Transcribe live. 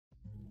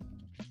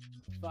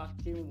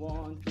fucking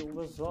want, it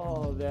was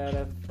all that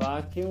I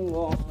fucking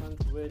want.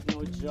 With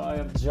no joy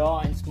of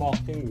joint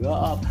smoking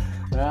up,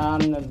 I'm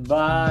the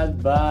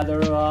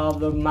butler of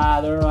the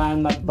mother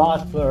and my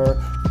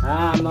butler.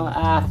 I'm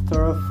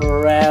after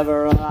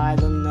forever, I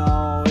don't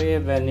know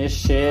even if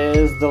she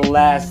is the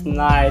last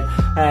night.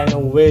 And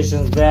the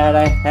visions that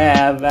I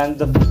have and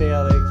the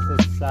feelings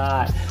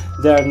inside,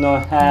 they're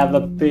not have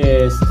a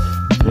peace.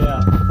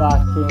 They're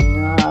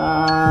fucking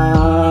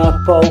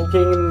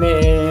poking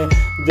me,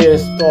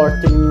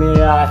 distorting me,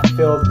 I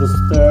feel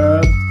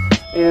disturbed.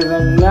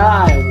 Even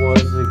I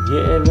was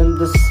given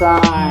the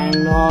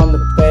sign on the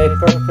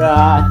paper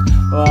cut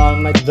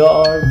on my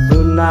door,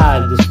 do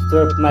not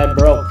disturb my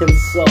broken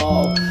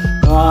soul.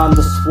 On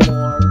the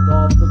sword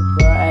of the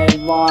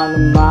brave,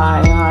 on my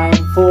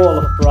I'm full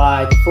of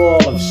pride,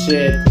 full of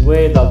shit,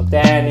 without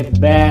any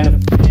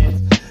benefit.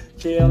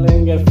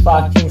 Killing a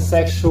fucking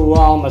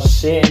sexual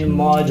machine,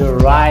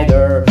 mojo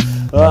rider,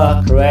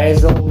 a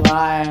crazy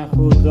lion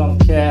who don't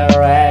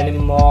care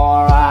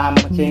anymore. I'm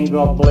a king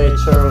of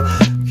bleacher,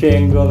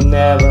 king of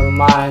never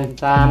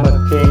mind. I'm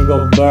a king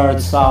of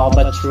birds,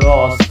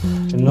 albatross,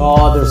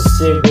 another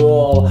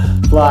seagull,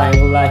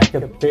 flying like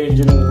a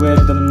pigeon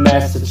with the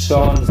message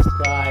on the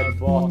sky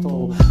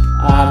bottle.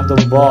 I'm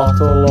the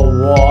bottle of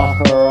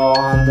water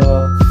on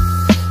the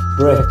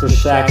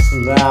British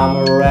accent. I'm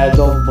a red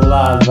of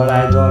blood, but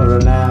I don't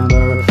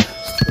remember.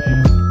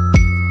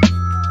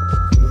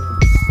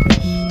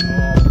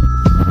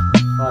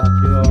 Fuck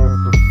your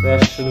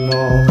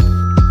professional.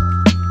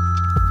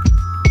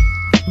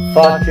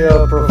 Fuck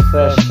your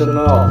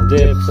professional,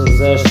 deep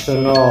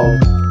sensational.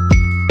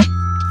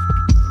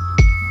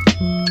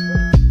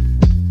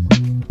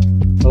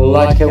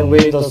 Like a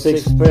Windows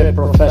XP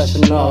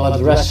professional,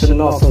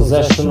 addressional,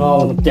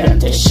 sensational,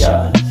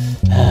 temptation.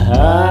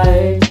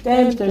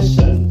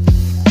 Temptation,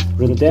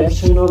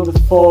 redemption of the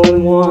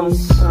fallen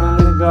ones.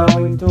 I'm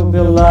going to be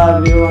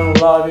love you and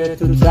love you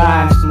 2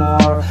 times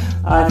more.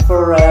 I'd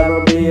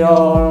forever be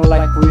yours,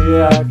 like we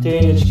are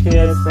teenage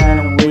kids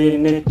and we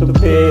need to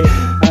be.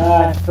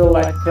 I feel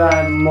like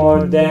I'm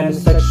more than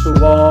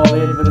sexual,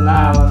 even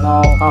I don't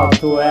know how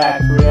to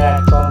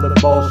react on the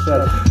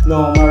bullshit.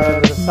 No more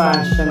of the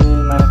sunshine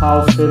in my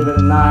house,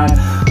 even I'm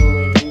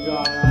living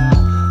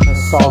on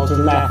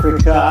Southern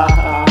Africa.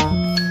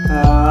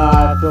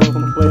 I feel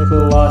completely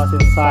lost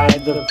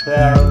inside the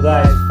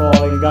paradise,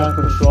 falling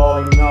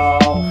uncontrolling,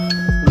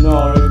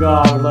 no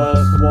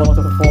regardless,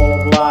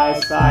 waterfall of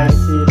lies, I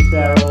see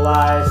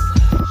paralyzed.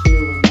 She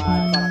was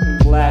my fucking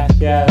black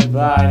cat,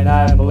 but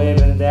I believe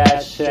in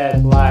that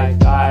shit,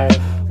 like I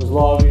was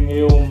loving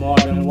you more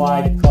than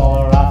white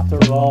collar. After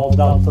all,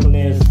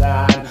 Daltonese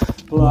and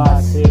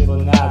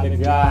placebo, not the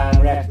guy,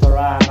 I'm rector,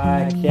 I'm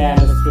a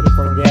chemistry,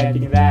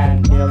 forgetting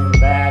that, killing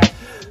back.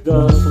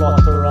 The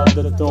slaughter of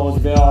the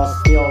toes, they are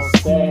still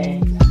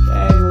saying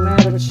they will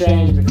never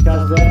change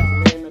because they're